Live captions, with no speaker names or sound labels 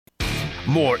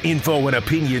More info and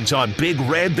opinions on Big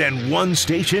Red than one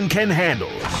station can handle.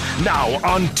 Now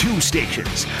on two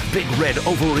stations. Big Red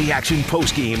Overreaction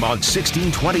postgame on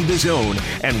 1620 The Zone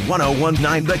and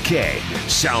 1019 The K.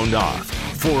 Sound off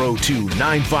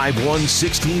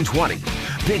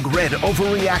 402-951-1620. Big Red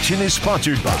Overreaction is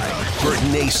sponsored by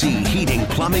Burton AC Heating,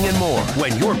 Plumbing, and more.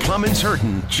 When your plumbing's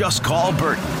hurting, just call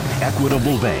Burton.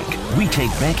 Equitable Bank. We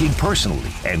take banking personally.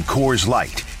 And Coors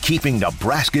Light, keeping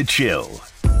Nebraska chill.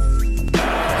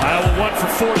 Iowa 1 for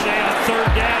 4 today on third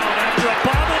down after a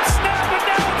bomb and snap, and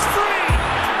now it's free.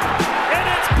 And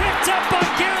it's picked up by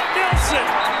Garrett Nelson.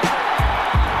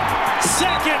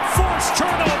 Second forced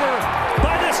turnover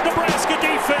by this Nebraska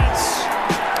defense.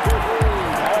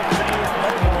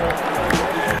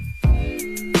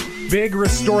 Big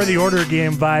restore the order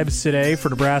game vibes today for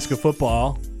Nebraska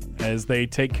football as they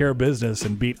take care of business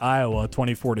and beat Iowa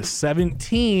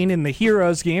 24-17 in the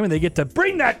Heroes game, and they get to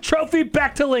bring that trophy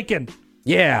back to Lincoln.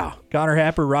 Yeah. Connor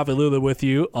Happer, Ravi Lula with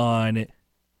you on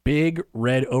Big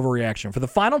Red Overreaction for the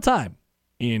final time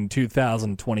in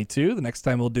 2022. The next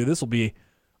time we'll do this will be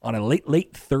on a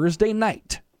late Thursday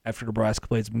night after Nebraska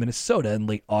plays Minnesota in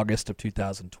late August of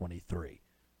 2023.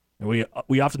 And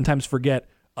we oftentimes forget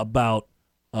about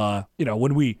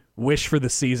when we wish for the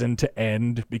season to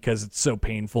end because it's so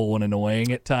painful and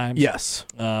annoying at times. Yes.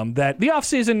 That the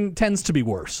offseason tends to be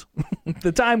worse.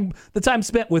 The time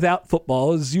spent without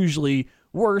football is usually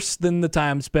worse than the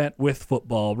time spent with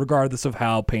football, regardless of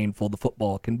how painful the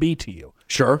football can be to you.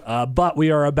 Sure. But we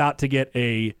are about to get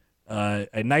a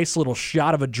nice little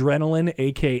shot of adrenaline,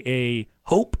 a.k.a.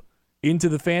 hope, into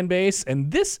the fan base,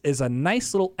 and this is a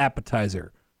nice little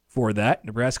appetizer for that.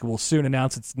 Nebraska will soon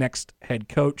announce its next head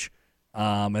coach,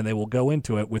 and they will go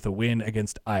into it with a win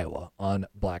against Iowa on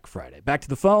Black Friday. Back to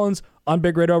the phones on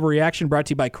Big Red Overreaction, brought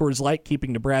to you by Coors Light,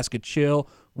 keeping Nebraska chill.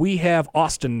 We have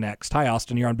Austin next. Hi,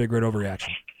 Austin. You're on Big Red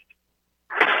Overreaction.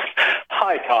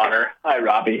 Hi, Connor. Hi,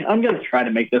 Robbie. I'm going to try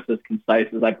to make this as concise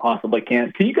as I possibly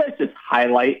can. Can you guys just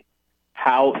highlight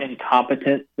how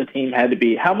incompetent the team had to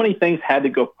be? How many things had to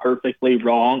go perfectly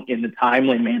wrong in the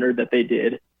timely manner that they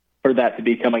did for that to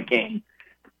become a game?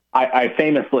 I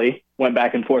famously went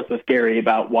back and forth with Gary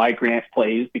about why Grant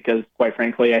plays because, quite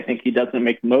frankly, I think he doesn't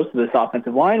make most of this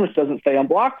offensive line, which doesn't stay on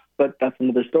blocks, but that's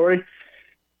another story.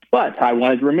 But I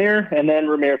wanted Ramir, and then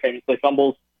Ramir famously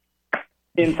fumbles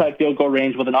inside field goal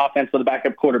range with an offense with a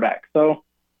backup quarterback. So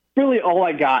really all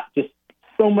I got, just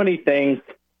so many things.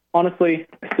 Honestly,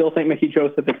 I still think Mickey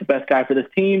Joseph is the best guy for this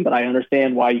team, but I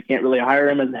understand why you can't really hire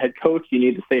him as a head coach. You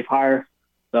need a safe hire.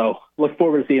 So look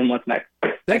forward to seeing what's next.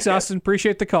 Thanks, Austin.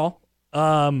 Appreciate the call.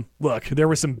 Look, there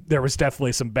was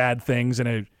definitely some bad things,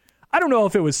 and I don't know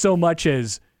if it was so much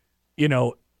as,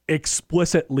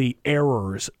 explicitly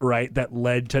errors, right, that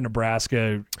led to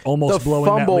Nebraska almost blowing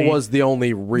that lead. The fumble was the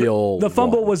only real The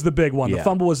fumble one. Was the big one. Yeah. The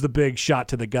fumble was the big shot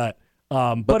to the gut.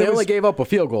 But they only gave up a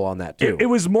field goal on that, too. It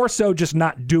was more so just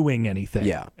not doing anything.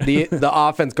 Yeah. The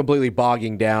offense completely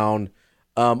bogging down.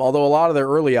 Although a lot of their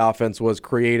early offense was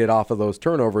created off of those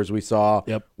turnovers we saw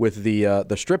with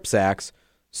the strip sacks.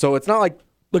 So it's not like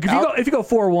look, if you go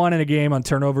 4-1 in a game on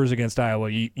turnovers against Iowa,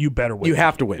 you better win. You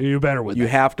have to win. You better win. You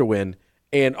have to win.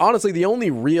 And honestly, the only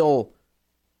real,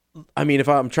 if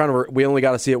I'm trying to, we only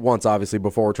got to see it once, obviously,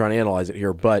 before we're trying to analyze it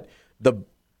here. But the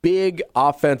big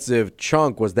offensive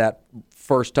chunk was that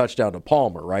first touchdown to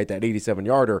Palmer, right? That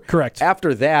 87-yarder. Correct.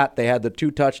 After that, they had the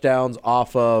 2 touchdowns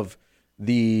off of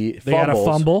the fumbles. They had a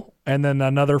fumble and then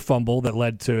another fumble that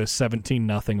led to a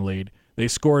 17-0 lead. They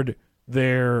scored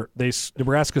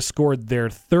Nebraska scored their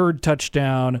third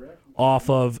touchdown off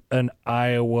of an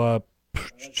Iowa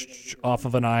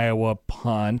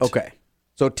punt. Okay.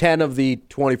 So 10 of the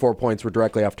 24 points were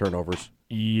directly off turnovers.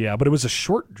 Yeah, but it was a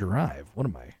short drive. What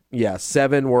am I? Yeah,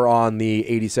 7 were on the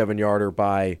 87-yarder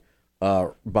by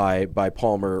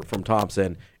Palmer from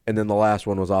Thompson, and then the last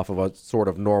one was off of a sort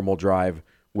of normal drive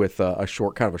with a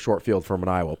short field from an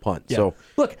Iowa punt. Yeah. So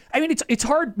look, it's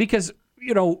hard because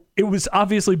it was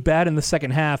obviously bad in the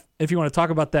second half. If you want to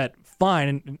talk about that,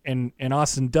 fine, and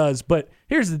Austin does. But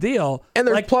here's the deal. And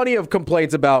there's plenty of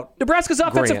complaints about Nebraska's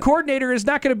offensive Grant. Coordinator is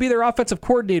not going to be their offensive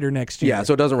coordinator next year. Yeah,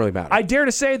 so it doesn't really matter. I dare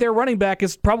to say their running back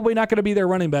is probably not going to be their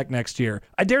running back next year.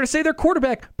 I dare to say their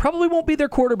quarterback probably won't be their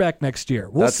quarterback next year.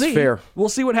 We'll see. That's fair. We'll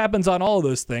see what happens on all of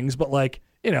those things. But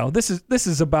this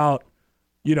is about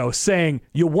saying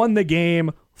you won the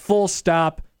game, full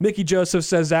stop. Mickey Joseph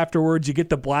says afterwards you get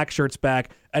the black shirts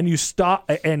back and you stop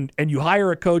and you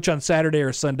hire a coach on Saturday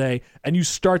or Sunday and you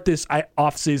start this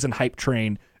off-season hype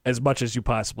train as much as you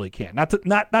possibly can. Not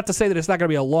to say that it's not going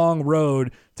to be a long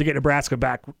road to get Nebraska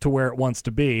back to where it wants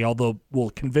to be, although we'll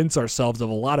convince ourselves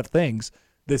of a lot of things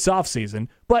this offseason.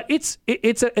 But it's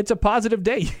a positive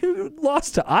day. You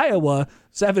lost to Iowa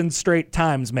 7 straight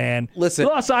times, man. Listen,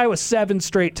 you lost to Iowa 7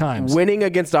 straight times. Winning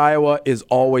against Iowa is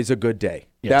always a good day.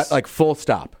 Yes. That, like, full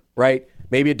stop, right?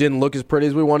 Maybe it didn't look as pretty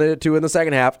as we wanted it to in the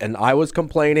second half, and I was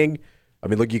complaining. I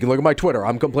mean, look, you can look at my Twitter.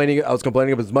 I was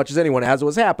complaining of as much as anyone as it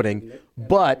was happening,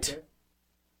 but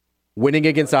winning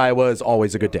against Iowa is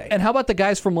always a good day. And how about the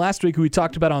guys from last week who we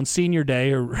talked about on Senior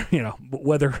Day, or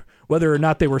whether or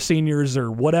not they were seniors or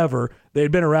whatever, they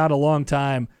had been around a long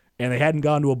time and they hadn't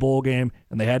gone to a bowl game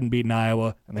and they hadn't beaten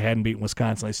Iowa and they hadn't beaten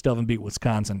Wisconsin. They still haven't beaten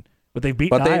Wisconsin, but they've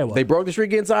beaten Iowa. They broke the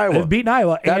streak against Iowa. They've beaten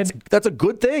Iowa. That's a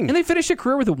good thing. And they finished a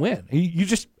career with a win. You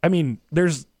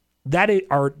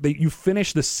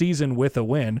finish the season with a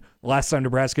win. The last time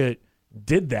Nebraska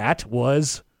did that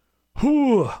was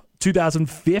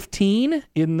 2015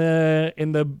 in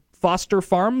the Foster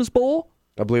Farms Bowl.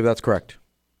 I believe that's correct.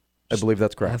 I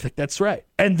think that's right.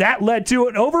 And that led to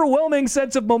an overwhelming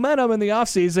sense of momentum in the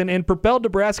offseason and propelled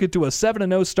Nebraska to a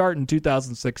 7-0 start in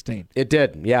 2016. It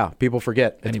did. Yeah, people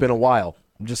forget. It's been a while.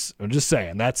 I'm just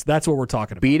saying that's what we're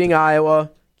talking about. Beating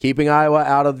Iowa, keeping Iowa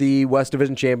out of the West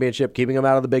Division Championship, keeping them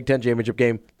out of the Big Ten Championship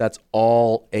game, that's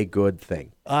all a good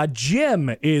thing.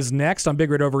 Jim is next on Big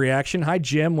Red Overreaction. Hi,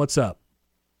 Jim. What's up?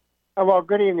 Well,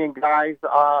 good evening, guys.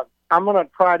 I'm going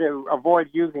to try to avoid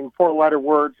using 4-letter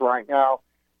words right now,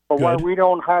 but why we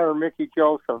don't hire Mickey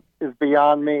Joseph is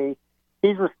beyond me.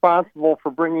 He's responsible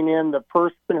for bringing in the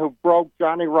person who broke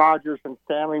Johnny Rogers and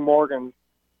Stanley Morgan's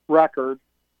records,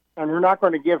 and we're not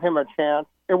going to give him a chance.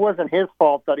 It wasn't his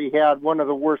fault that he had one of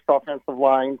the worst offensive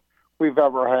lines we've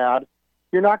ever had.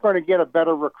 You're not going to get a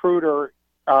better recruiter,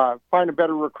 find a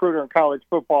better recruiter in college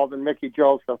football than Mickey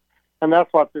Joseph, and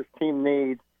that's what this team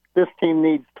needs. This team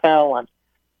needs talent.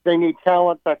 They need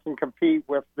talent that can compete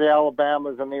with the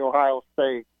Alabamas and the Ohio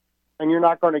State, and you're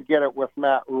not going to get it with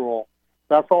Matt Rule.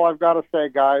 That's all I've got to say,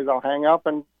 guys. I'll hang up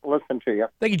and listen to you.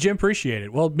 Thank you, Jim. Appreciate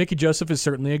it. Well, Mickey Joseph is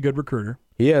certainly a good recruiter.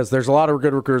 He is. There's a lot of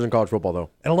good recruiters in college football, though.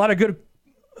 And a lot of good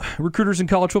recruiters in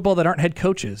college football that aren't head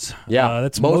coaches. Yeah,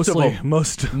 that's most of them.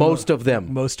 Most of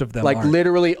them. Like aren't.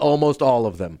 Literally almost all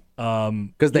of them.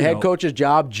 Because the head coach's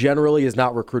job generally is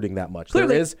not recruiting that much.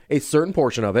 Clearly, there is a certain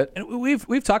portion of it. And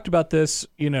we've talked about this,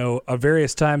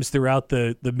 various times throughout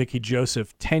the Mickey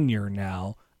Joseph tenure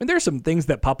now. And there's some things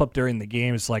that pop up during the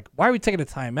games, like, why are we taking a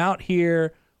timeout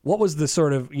here? What was the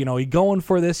sort of, he going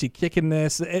for this, he kicking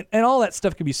this? And all that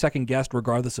stuff can be second-guessed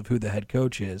regardless of who the head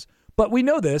coach is. But we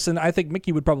know this, and I think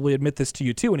Mickey would probably admit this to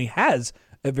you too, and he has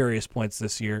at various points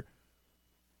this year.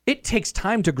 It takes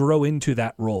time to grow into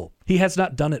that role. He has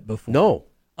not done it before. No.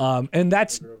 And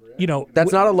that's,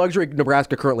 that's not a luxury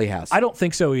Nebraska currently has. I don't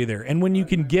think so either. And when you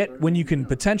can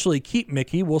potentially keep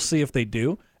Mickey, we'll see if they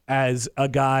do, as a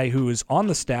guy who is on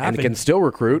the staff and can still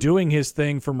recruit, doing his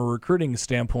thing from a recruiting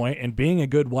standpoint, and being a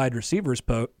good wide receivers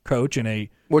coach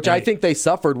which I think they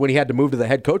suffered when he had to move to the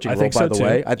head coaching role, by the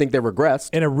way. I think they regressed.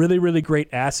 And a really, really great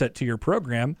asset to your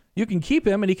program. You can keep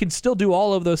him, and he can still do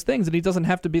all of those things, and he doesn't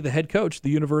have to be the head coach of the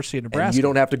University of Nebraska. And you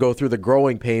don't have to go through the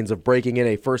growing pains of breaking in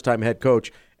a first-time head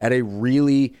coach at a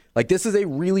really, this is a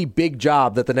really big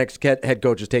job that the next head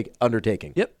coach is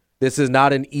undertaking. Yep. This is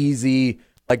not an easy,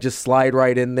 just slide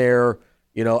right in there,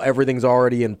 everything's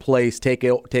already in place,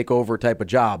 take over type of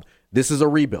job. This is a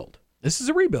rebuild. This is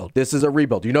a rebuild.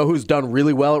 Do you know who's done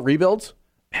really well at rebuilds?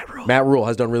 Matt Rule. Matt Rule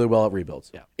has done really well at rebuilds.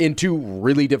 Yeah. In two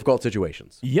really difficult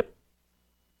situations. Yep.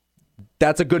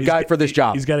 That's a good guy for this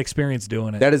job. He's got experience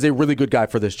doing it. That is a really good guy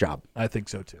for this job. I think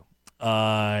so, too.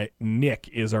 Nick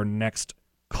is our next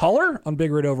caller on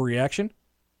Big Red Overreaction.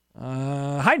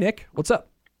 Hi, Nick. What's up?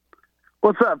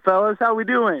 What's up, fellas? How we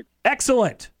doing?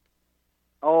 Excellent.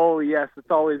 Oh, yes. It's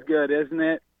always good, isn't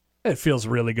it? It feels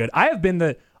really good. I have been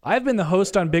the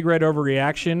host on Big Red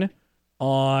Overreaction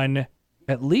on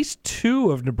at least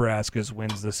 2 of Nebraska's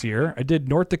wins this year. I did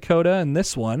North Dakota and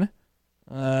this one.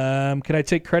 Can I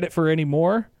take credit for any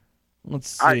more? Let's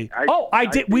see. I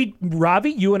did.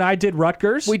 Ravi, you and I did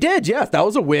Rutgers. We did, yes. That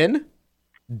was a win.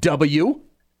 W.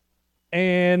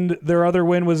 And their other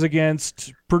win was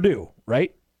against Purdue,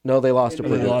 right? No, they lost to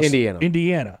Purdue.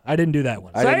 Indiana. I didn't do that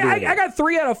one. So I got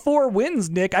 3 out of 4 wins,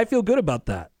 Nick. I feel good about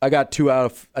that. I got 2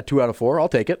 out of 4. I'll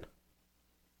take it.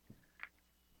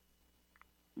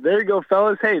 There you go,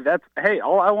 fellas.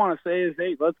 All I want to say is,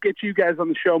 let's get you guys on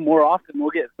the show more often.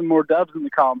 We'll get some more dubs in the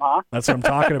column, huh? That's what I'm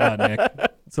talking about, Nick.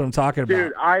 That's what I'm talking about.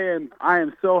 Dude, I am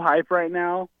so hyped right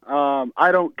now.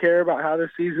 I don't care about how the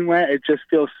season went. It just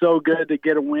feels so good to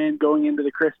get a win going into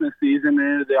the Christmas season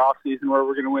and into the off season where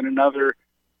we're going to win another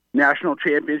national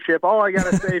championship. All I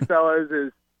got to say, fellas,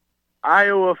 is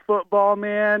Iowa football,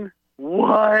 man,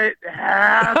 What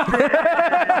happened?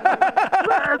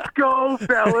 Let's go,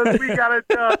 fellas. We got it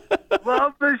done.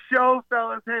 Love the show,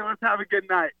 fellas. Hey, let's have a good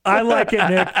night. I like it,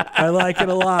 Nick. I like it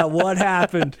a lot. What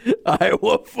happened?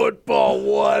 Iowa football,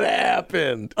 what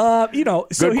happened?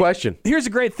 Good question. Here's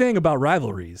a great thing about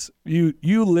rivalries.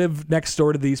 You live next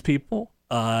door to these people.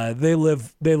 They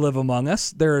live among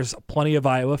us. There's plenty of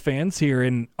Iowa fans here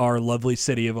in our lovely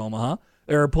city of Omaha.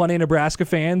 There are plenty of Nebraska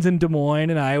fans in Des Moines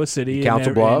and Iowa City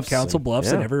Council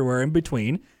Bluffs and everywhere in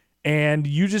between. And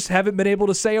you just haven't been able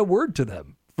to say a word to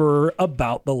them for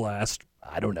about the last,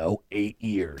 8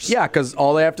 years. Yeah, because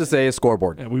all they have to say is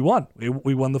scoreboard. And we won.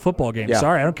 We won the football game. Yeah.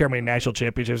 Sorry, I don't care how many national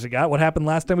championships we got. What happened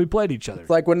last time we played each other? It's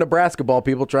like when Nebraska ball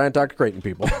people try and talk to Creighton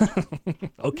people.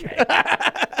 Okay.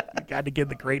 You got to get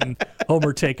the Creighton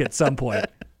Homer take at some point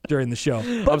during the show.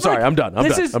 But I'm sorry. I'm done. I'm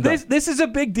done. This is a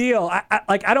big deal.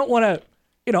 I don't want to.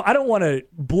 I don't want to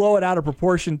blow it out of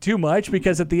proportion too much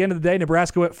because at the end of the day,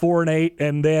 Nebraska went 4-8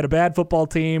 and they had a bad football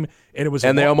team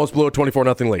and they almost blew a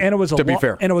 24-0 lead. And it was to be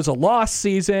fair, and it was a lost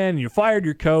season. You fired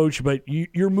your coach, but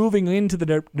you're moving into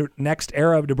the next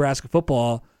era of Nebraska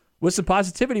football with some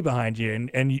positivity behind you,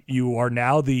 and you are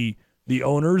now the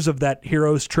owners of that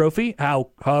Heroes Trophy,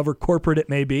 however corporate it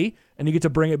may be, and you get to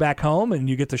bring it back home and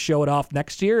you get to show it off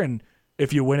next year. And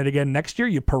if you win it again next year,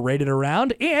 you parade it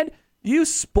around and you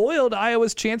spoiled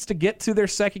Iowa's chance to get to their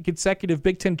second consecutive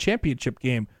Big Ten championship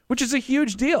game, which is a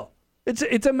huge deal.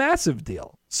 It's a massive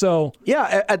deal. So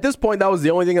yeah, at this point, that was the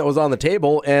only thing that was on the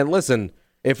table. And listen,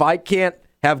 if I can't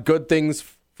have good things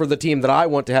for the team that I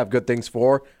want to have good things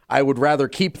for, I would rather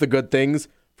keep the good things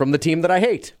from the team that I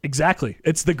hate. Exactly.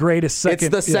 It's the greatest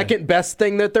second. It's the second best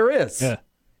thing that there is. Yeah.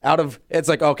 It's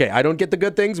like, okay, I don't get the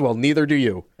good things. Well, neither do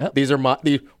you. Yep. These are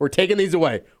we're taking these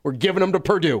away. We're giving them to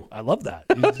Purdue. I love that.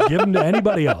 You just give them to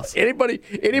anybody else.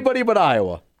 Anybody but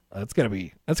Iowa. That's gonna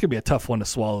be a tough one to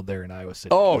swallow there in Iowa City.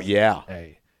 Oh yeah.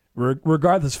 Hey,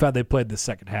 regardless of how they played the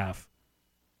second half.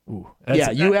 Ooh,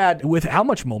 you had with how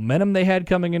much momentum they had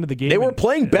coming into the game. They were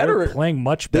playing better. They were playing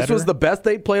much better. This was the best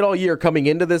they played all year coming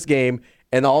into this game,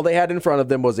 and all they had in front of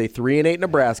them was a 3-8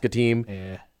 Nebraska team.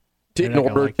 Yeah. In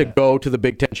order to go to the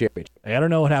Big Ten championship. I don't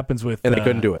know what happens with... And they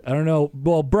couldn't do it. I don't know.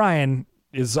 Well, Brian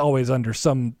is always under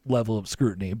some level of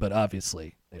scrutiny, but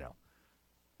obviously,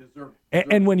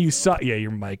 And when you saw... Yeah,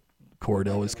 your mic cord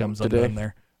always comes up in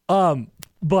there.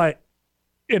 But,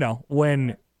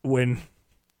 when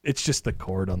it's just the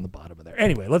cord on the bottom of there.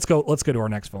 Anyway, let's go to our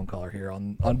next phone caller here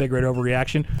on Big Red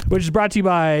Overreaction, which is brought to you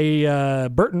by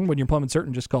Burton. When you're plumbing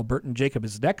certain, just call Burton. Jacob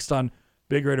is next on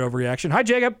Big Red Overreaction. Hi,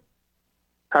 Jacob.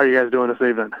 How are you guys doing this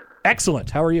evening? Excellent.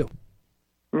 How are you?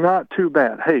 Not too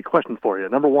bad. Hey, question for you.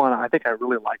 Number one, I think I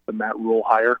really like the Matt Rule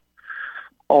hire,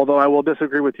 although I will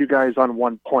disagree with you guys on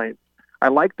one point. I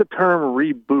like the term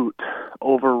reboot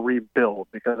over rebuild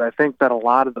because I think that a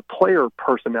lot of the player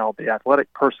personnel, the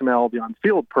athletic personnel, the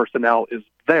on-field personnel is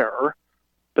there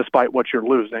despite what you're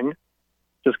losing.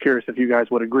 Just curious if you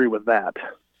guys would agree with that.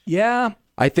 Yeah.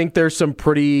 I think there are some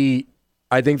glaring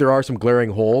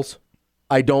holes.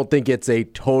 I don't think it's a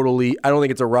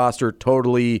roster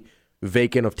totally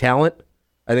vacant of talent.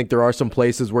 I think there are some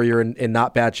places where you're in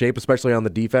not bad shape, especially on the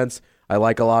defense. I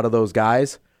like a lot of those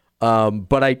guys.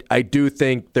 But I do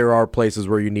think there are places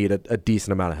where you need a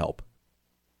decent amount of help.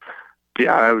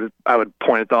 Yeah, I would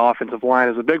point at the offensive line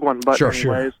as a big one. But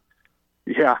anyways,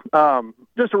 yeah.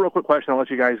 Just a real quick question. I'll let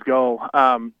you guys go.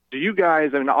 Do you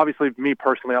guys, and obviously me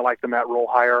personally, I like the Matt Rule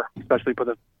hire, especially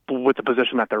with the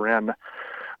position that they're in.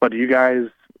 But do you guys,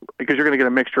 because you're going to get a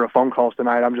mixture of phone calls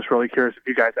tonight, I'm just really curious if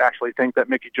you guys actually think that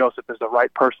Mickey Joseph is the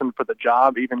right person for the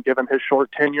job, even given his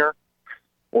short tenure,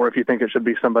 or if you think it should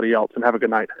be somebody else. And have a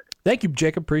good night. Thank you,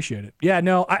 Jacob. Appreciate it. Yeah,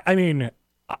 no, I mean,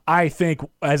 I think,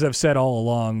 as I've said all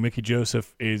along, Mickey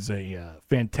Joseph is a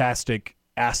fantastic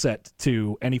asset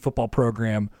to any football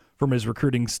program from his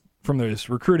recruiting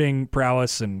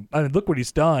prowess. And look what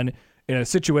he's done in a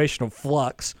situational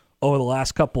flux over the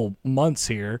last couple months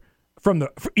here.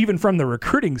 Even from the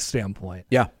recruiting standpoint.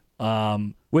 Yeah.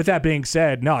 With that being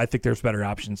said, no, I think there's better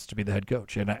options to be the head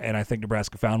coach, and I think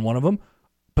Nebraska found one of them,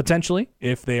 potentially,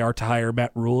 if they are to hire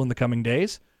Matt Rule in the coming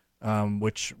days,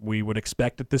 which we would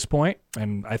expect at this point,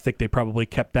 and I think they probably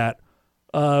kept that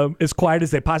as quiet as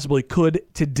they possibly could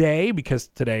today, because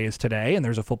today is today, and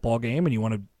there's a football game, and you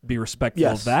want to be respectful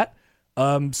of that.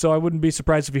 So I wouldn't be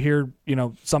surprised if you hear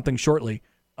something shortly.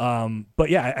 But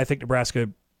yeah, I think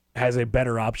Nebraska has a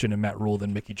better option in Matt Rule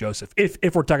than Mickey Joseph,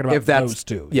 if we're talking about those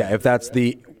two. Yeah, if that's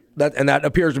and that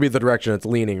appears to be the direction it's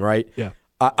leaning, right? Yeah.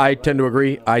 I tend to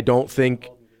agree. I don't think,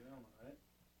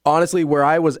 honestly, where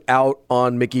I was out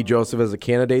on Mickey Joseph as a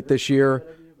candidate this year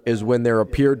is when there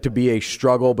appeared to be a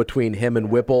struggle between him and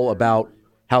Whipple about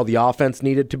how the offense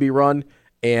needed to be run,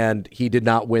 and he did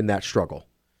not win that struggle.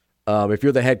 If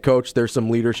you're the head coach, there's some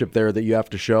leadership there that you have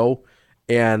to show,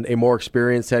 and a more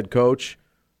experienced head coach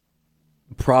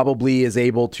probably is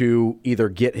able to either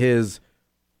get his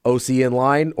OC in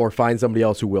line or find somebody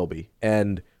else who will be.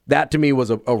 And that to me was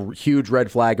a huge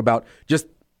red flag about just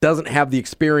doesn't have the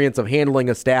experience of handling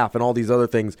a staff and all these other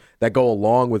things that go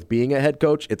along with being a head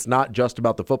coach. It's not just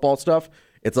about the football stuff.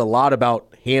 It's a lot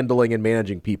about handling and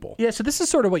managing people. Yeah, so this is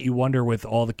sort of what you wonder with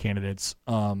all the candidates,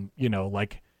 and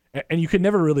you can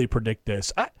never really predict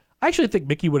this. I actually think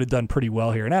Mickey would have done pretty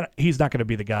well here, and he's not going to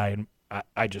be the guy, and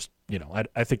I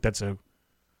think that's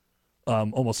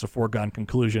almost a foregone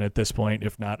conclusion at this point,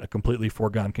 if not a completely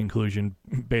foregone conclusion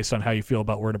based on how you feel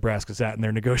about where Nebraska's at in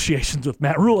their negotiations with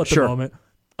Matt Rule at the moment.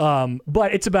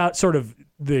 But it's about sort of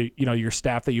your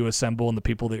staff that you assemble and the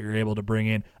people that you're able to bring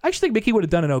in. I actually think Mickey would have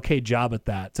done an okay job at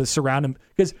that, to surround him.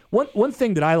 Because one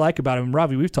thing that I like about him, and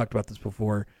Ravi, we've talked about this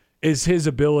before, is his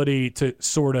ability to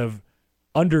sort of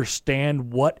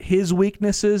understand what his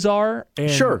weaknesses are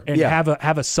and have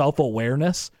a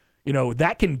self-awareness.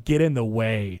 That can get in the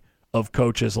way of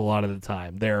coaches a lot of the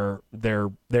time. Their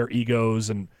egos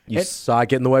and you saw it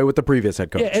get in the way with the previous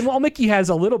head coach. Yeah, and while Mickey has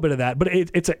a little bit of that, but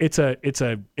it's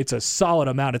a solid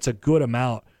amount. It's a good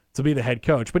amount to be the head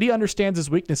coach. But he understands his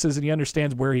weaknesses and he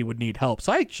understands where he would need help.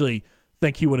 So I actually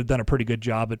think he would have done a pretty good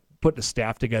job at putting a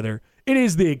staff together. It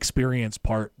is the experience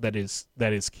part that is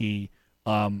key.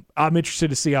 I'm interested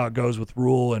to see how it goes with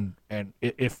Rule and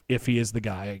if he is the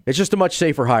guy. It's just a much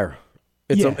safer hire.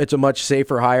 It's a much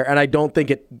safer hire, and I don't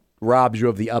think it robs you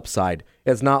of the upside.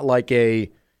 It's not like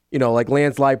like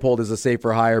Lance Leipold is a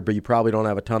safer hire, but you probably don't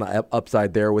have a ton of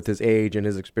upside there with his age and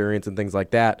his experience and things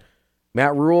like that.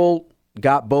 Matt Rule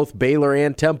got both Baylor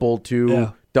and Temple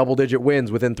to double-digit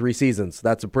wins within 3 seasons.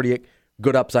 That's a pretty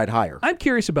good upside hire. I'm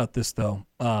curious about this, though,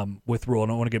 with Rule,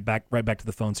 and I want to get right back to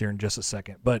the phones here in just a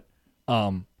second. But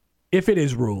if it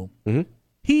is Rule,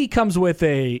 he comes with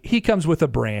a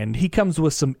brand. He comes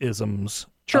with some isms.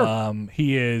 Sure.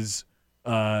 He's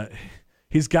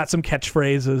got some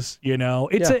catchphrases.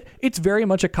 It's very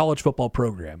much a college football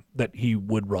program that he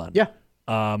would run. Yeah.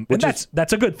 And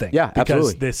that's a good thing. Yeah, because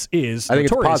absolutely. This is I think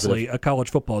notoriously a college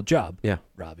football job. Yeah,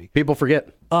 Robbie. People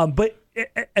forget. But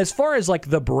as far as like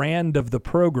the brand of the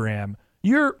program,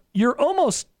 you're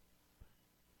almost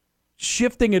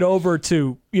shifting it over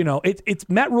to, it's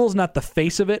Matt Rule's not the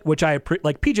face of it, which I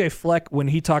like. PJ Fleck, when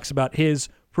he talks about his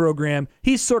program,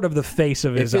 he's sort of the face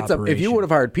of his operation. If you would have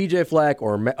hired PJ Fleck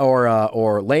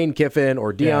or Lane Kiffin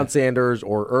or Deion Sanders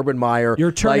or Urban Meyer,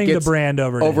 you're turning the brand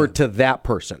over to that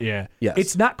person. Yeah. Yes.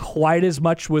 It's not quite as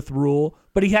much with Rule,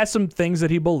 but he has some things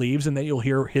that he believes and that you'll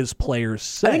hear his players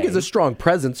say. I think it's a strong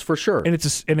presence for sure. And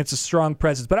it's a strong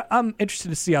presence. But I'm interested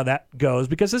to see how that goes,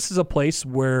 because this is a place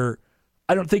where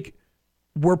I don't think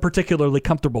we're particularly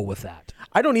comfortable with that.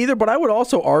 I don't either, but I would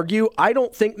also argue I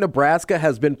don't think Nebraska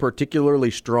has been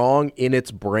particularly strong in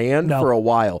its brand for a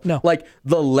while. No. Like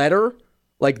the letter,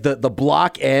 like the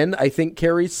block N, I think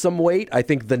carries some weight. I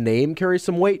think the name carries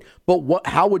some weight. But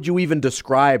how would you even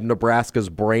describe Nebraska's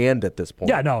brand at this point?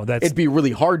 Yeah, no, it'd be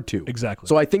really hard to. Exactly.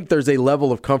 So I think there's a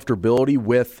level of comfortability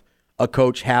with a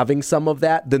coach having some of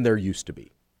that than there used to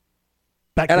be.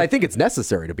 I think it's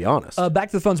necessary, to be honest. Back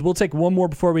to the phones. We'll take one more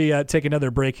before we take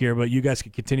another break here, but you guys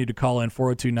can continue to call in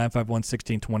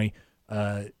 402-951-1620.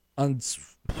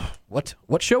 What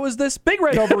show is this? Big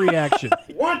Red Overreaction.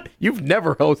 What? You've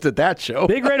never hosted that show.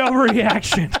 Big Red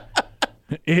Overreaction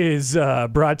is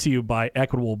brought to you by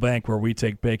Equitable Bank, where we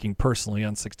take banking personally on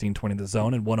 1620 The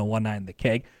Zone and 1019 The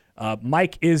Keg.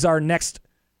 Mike is our next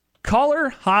caller.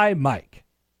 Hi, Mike.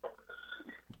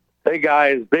 Hey,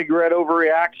 guys, Big Red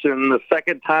Overreaction. The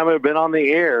second time I've been on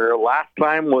the air. Last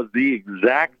time was the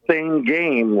exact same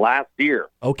game last year.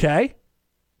 Okay.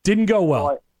 Didn't go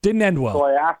well. Didn't end well. So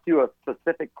I asked you a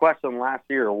specific question last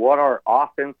year, what our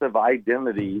offensive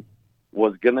identity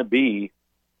was going to be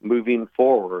moving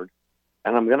forward.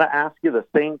 And I'm going to ask you the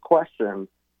same question.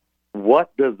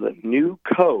 What does the new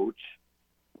coach,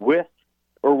 with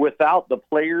or without the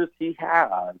players he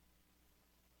had,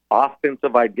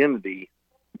 offensive identity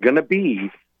going to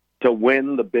be to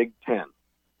win the Big Ten?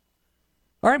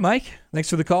 All right, Mike. Thanks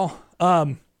for the call.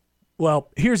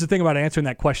 Well, here's the thing about answering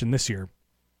that question this year.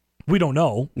 We don't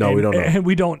know. No, we don't know. And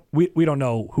we don't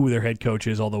know who their head coach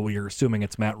is, although we are assuming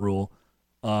it's Matt Rule.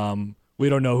 We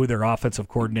don't know who their offensive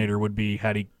coordinator would be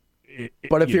had he.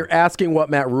 But if you're asking what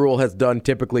Matt Rule has done,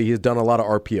 typically he's done a lot of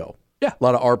RPO. Yeah. A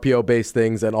lot of RPO-based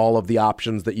things and all of the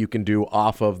options that you can do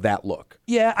off of that look.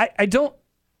 Yeah, I don't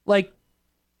like.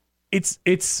 It's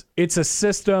a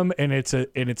system and it's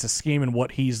a scheme and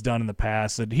what he's done in the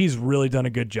past, and he's really done a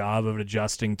good job of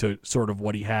adjusting to sort of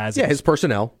what he has. Yeah, his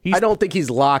personnel. I don't think he's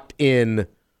locked in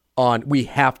on we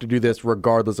have to do this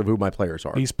regardless of who my players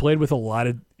are. He's played with a lot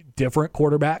of different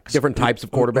quarterbacks, different types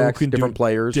of quarterbacks, different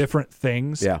players, different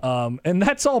things. Yeah, and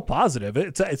that's all positive.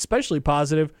 It's especially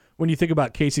positive when you think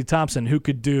about Casey Thompson, who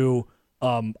could do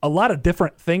a lot of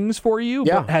different things for you,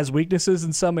 but has weaknesses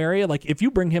in some area. Like if you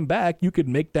bring him back, you could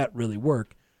make that really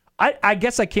work. I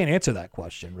guess I can't answer that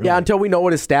question. Really. Yeah, until we know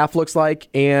what his staff looks like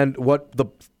and what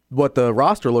the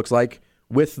roster looks like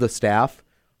with the staff,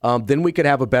 then we could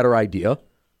have a better idea,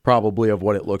 probably, of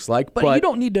what it looks like. But you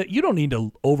don't need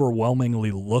to overwhelmingly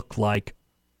look like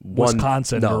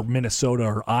Wisconsin or Minnesota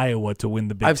or Iowa to win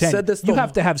the Big Ten. Said this. You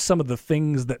have to have some of the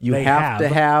things that you have to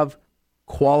have.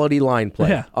 Quality line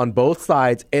play on both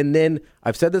sides. And then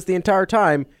I've said this the entire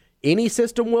time, any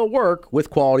system will work with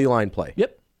quality line play.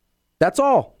 Yep. That's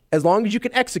all. As long as you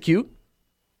can execute,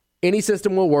 any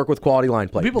system will work with quality line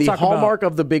play. The hallmark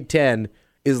of the Big Ten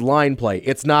is line play.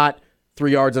 It's not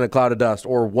 3 yards in a cloud of dust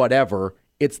or whatever.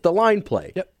 It's the line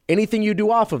play. Yep. Anything you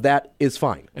do off of that is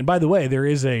fine. And by the way, there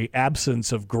is an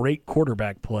absence of great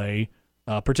quarterback play,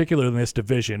 particularly in this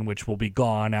division, which will be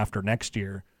gone after next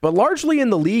year. But largely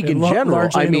in the league in general.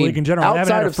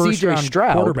 Outside of C.J.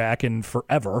 Stroud, quarterback in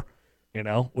forever.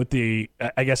 With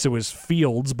I guess it was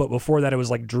Fields, but before that it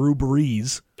was like Drew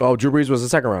Brees. Oh, Drew Brees was a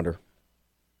second rounder.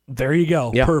 There you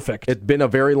go. Yeah, perfect. It's been a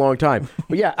very long time.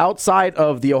 But yeah, outside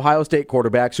of the Ohio State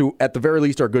quarterbacks, who at the very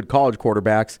least are good college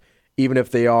quarterbacks, even if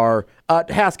they are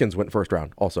Haskins went first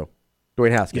round also.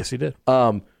 Dwayne Haskins. Yes, he did.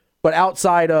 But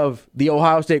outside of the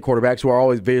Ohio State quarterbacks, who are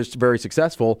always very, very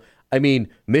successful,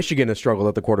 Michigan has struggled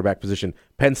at the quarterback position.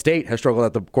 Penn State has struggled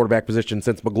at the quarterback position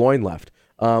since McGloin left.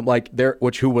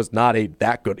 Who was not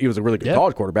that good. He was a really good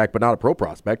college quarterback, but not a pro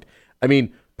prospect.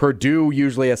 Purdue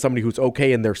usually has somebody who's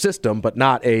okay in their system, but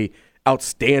not a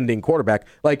outstanding quarterback.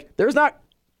 There's not.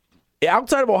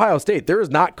 Outside of Ohio State, there is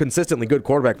not consistently good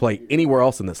quarterback play anywhere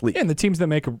else in this league. Yeah, and the teams that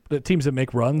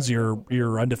make runs,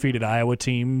 your undefeated Iowa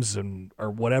teams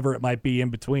or whatever it might be in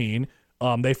between,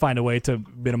 they find a way to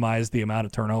minimize the amount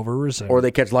of turnovers, or they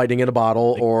catch lightning in a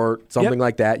bottle, or something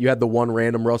like that. You had the one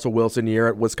random Russell Wilson year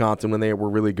at Wisconsin when they were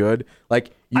really good.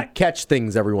 Catch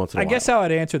things every once in a while. I guess how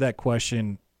I'd answer that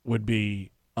question would be,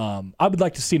 I would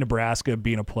like to see Nebraska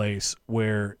be in a place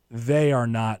where they are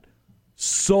not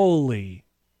solely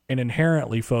and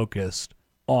inherently focused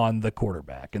on the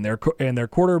quarterback, and their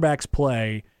quarterback's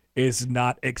play is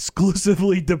not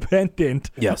exclusively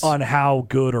dependent on how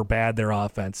good or bad their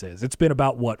offense is. It's been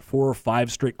about 4 or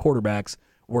 5 straight quarterbacks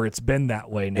where it's been that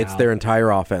way now. It's their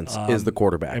entire offense is the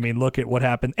quarterback. Look at what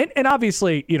happened, and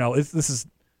obviously, this is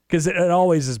because it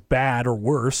always is bad or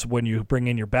worse when you bring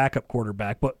in your backup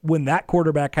quarterback. But when that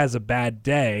quarterback has a bad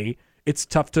day, it's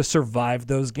tough to survive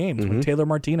those games. When Taylor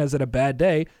Martinez had a bad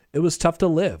day, it was tough to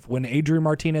live. When Adrian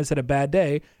Martinez had a bad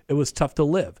day, it was tough to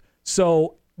live.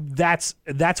 So that's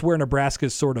where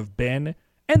Nebraska's sort of been,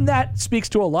 and that speaks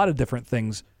to a lot of different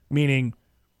things, meaning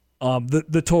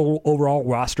the total overall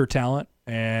roster talent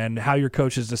and how your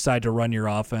coaches decide to run your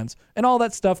offense, and all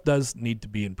that stuff does need to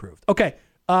be improved. Okay,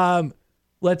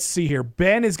 let's see here.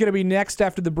 Ben is going to be next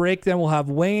after the break. Then we'll have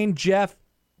Wayne, Jeff,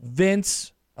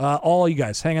 Vince. All you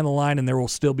guys hang on the line, and there will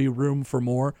still be room for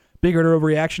more. Big Red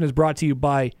Overreaction is brought to you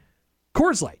by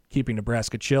Coors Light, keeping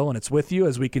Nebraska chill, and it's with you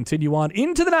as we continue on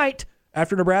into the night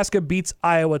after Nebraska beats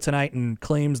Iowa tonight and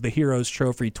claims the Heroes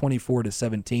Trophy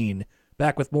 24-17.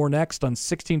 Back with more next on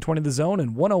 1620 The Zone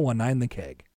and 101.9 The Keg.